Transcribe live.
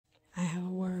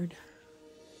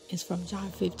It's from John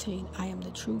 15. I am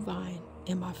the true vine,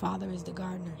 and my Father is the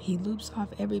gardener. He loops off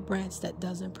every branch that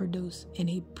doesn't produce, and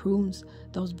he prunes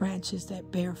those branches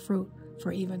that bear fruit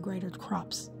for even greater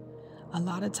crops. A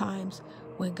lot of times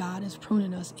when God is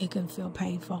pruning us, it can feel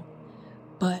painful.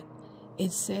 But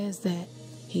it says that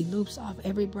he loops off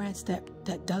every branch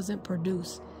that doesn't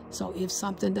produce. So if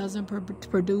something doesn't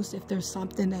produce, if there's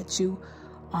something that you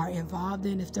are involved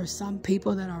in, if there's some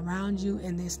people that are around you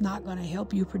and it's not going to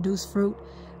help you produce fruit,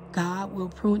 God will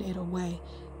prune it away.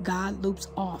 God loops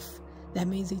off. That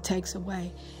means he takes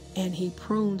away, and he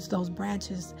prunes those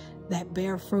branches that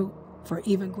bear fruit for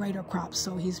even greater crops.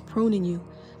 So he's pruning you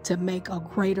to make a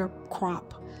greater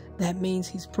crop. That means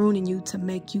he's pruning you to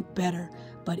make you better,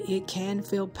 but it can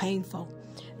feel painful.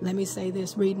 Let me say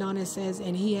this, reading on it says,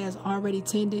 and he has already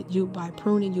tended you by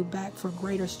pruning you back for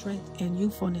greater strength and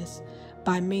youthfulness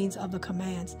by means of the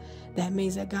commands. That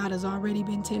means that God has already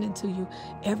been tending to you.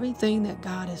 Everything that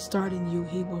God has started in you,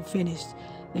 he will finish.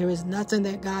 There is nothing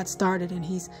that God started and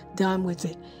he's done with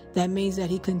it. That means that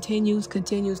he continues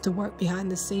to work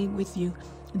behind the scene with you.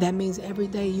 That means every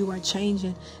day you are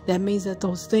changing. That means that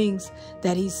those things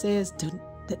that he says,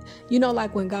 you know,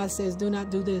 like when God says, do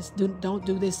not do this, don't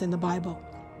do this in the Bible.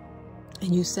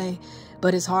 And you say,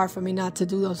 but it's hard for me not to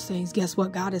do those things. Guess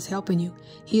what? God is helping you.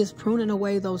 He is pruning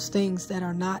away those things that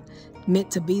are not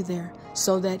meant to be there,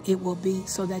 so that it will be,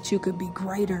 so that you could be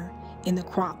greater in the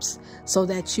crops, so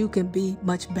that you can be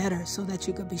much better, so that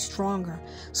you could be stronger,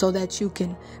 so that you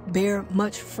can bear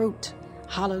much fruit.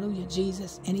 Hallelujah,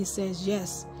 Jesus. And he says,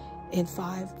 yes, in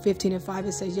 15:5,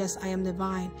 it says, yes, I am the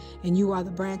vine and you are the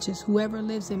branches. Whoever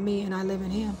lives in me and I live in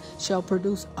him shall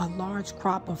produce a large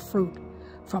crop of fruit.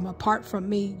 From apart from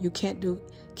me, you can't do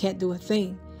a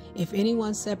thing. If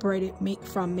anyone separated me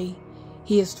from me,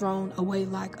 he is thrown away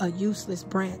like a useless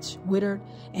branch, withered,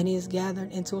 and he is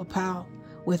gathered into a pile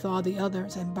with all the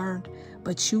others and burned.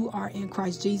 But you are in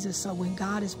Christ Jesus. So when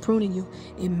God is pruning you,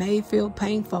 it may feel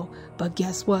painful, but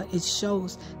guess what? It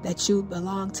shows that you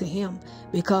belong to him,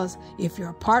 because if you're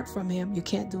apart from him, you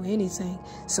can't do anything.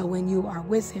 So when you are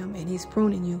with him and he's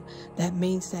pruning you, that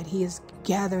means that he is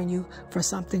gathering you for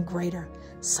something greater,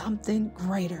 something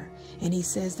greater. And he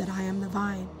says that I am the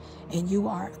vine and you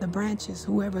are the branches.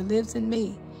 Whoever lives in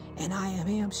me and I am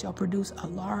him shall produce a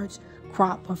large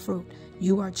crop of fruit.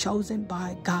 You are chosen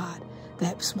by God.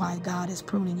 That's why God is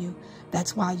pruning you.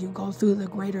 That's why you go through the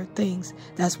greater things.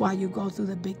 That's why you go through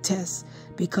the big tests,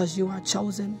 because you are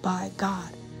chosen by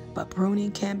God. But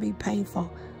pruning can be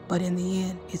painful, but in the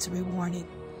end, it's rewarding.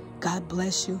 God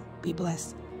bless you. Be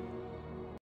blessed.